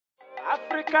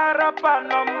Africa rapper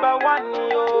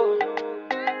 #1, yo.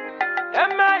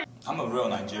 I'm a real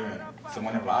Nigerian, so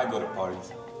whenever I go to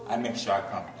parties, I make sure I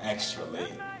come extra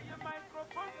late.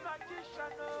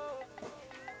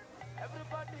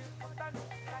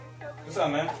 What's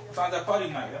up, man? Found that party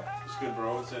night, yeah? It's good,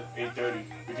 bro. It's at 8:30.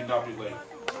 We can not be late.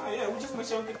 Oh yeah, we just make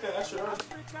sure we get there extra early.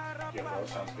 Yeah, bro.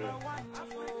 Sounds good.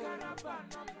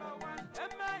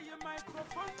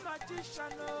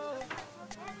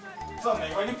 What's up,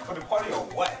 man? Ready for the party or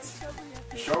what?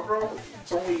 You sure, bro?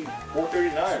 It's only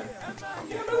 4:39.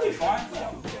 Yeah, it'll be fine.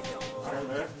 Alright,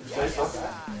 man. You say so?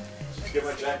 Just get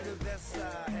my jacket.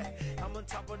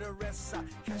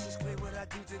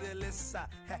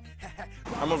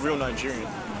 I'm a real Nigerian,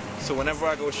 so whenever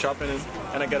I go shopping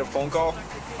and I get a phone call,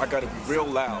 I gotta be real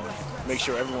loud, make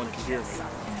sure everyone can hear me.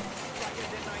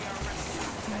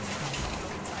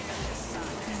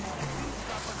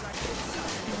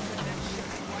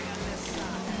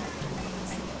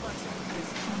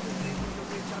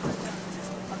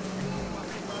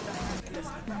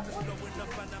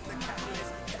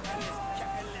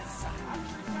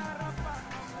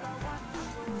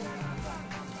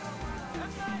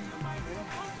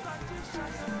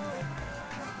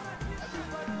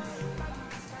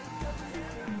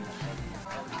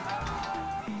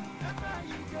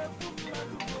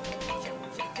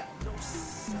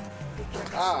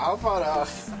 How about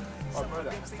my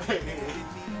brother?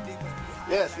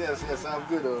 yes, I'm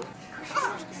good.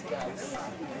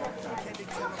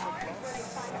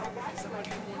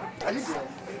 How you doing?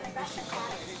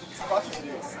 Party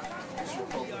today.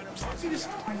 See this?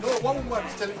 No, one woman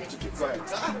is telling me to keep quiet.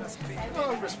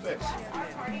 No respect.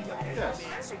 Yes.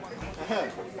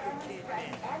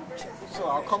 So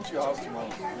I'll come to your house tomorrow.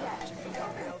 Yeah?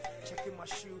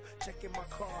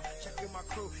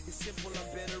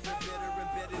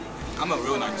 I'm a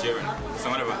real Nigerian,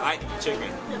 so whenever I eat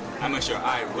chicken, I make sure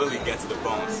I really get to the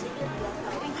bones.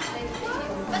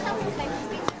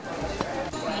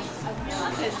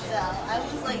 I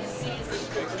was like seriously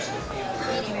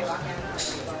eating right now.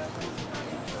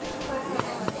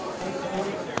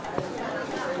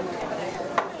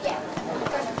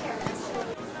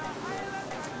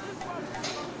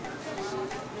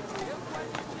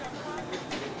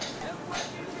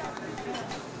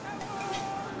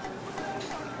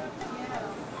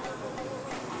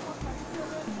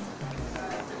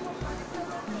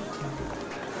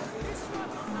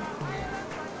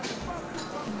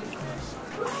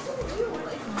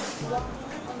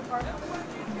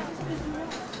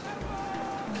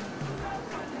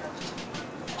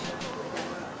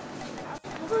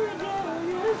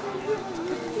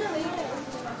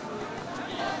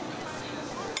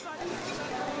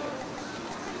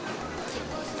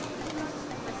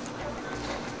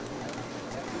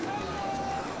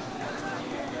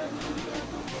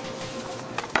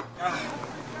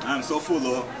 I'm so full,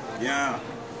 though. Yeah.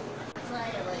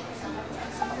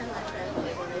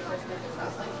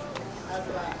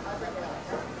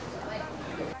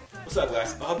 What's up,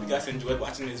 guys? I hope you guys enjoyed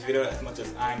watching this video as much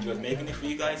as I enjoyed making it for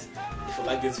you guys. If you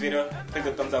like this video, click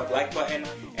the thumbs up like button,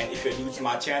 and if you're new to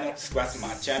my channel, subscribe to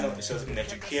my channel. It shows me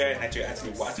that you care and that you're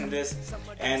actually watching this.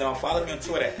 And follow me on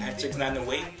Twitter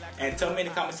 @Chicks908, and tell me in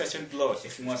the comment section below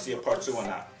if you want to see a part 2 or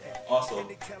not. Also,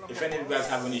 if any of you guys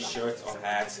have any shirts or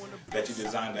hats that you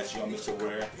designed that you want me to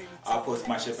wear, I'll post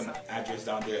my shipping address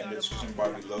down there in the description bar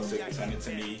below, so you can send it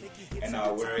to me and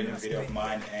I'll wear it in a video of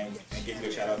mine and give you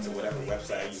a shout out to whatever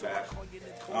website you have.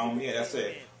 Yeah, that's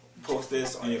it. Post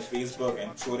this on your Facebook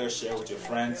and Twitter, share with your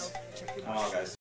friends. Guys.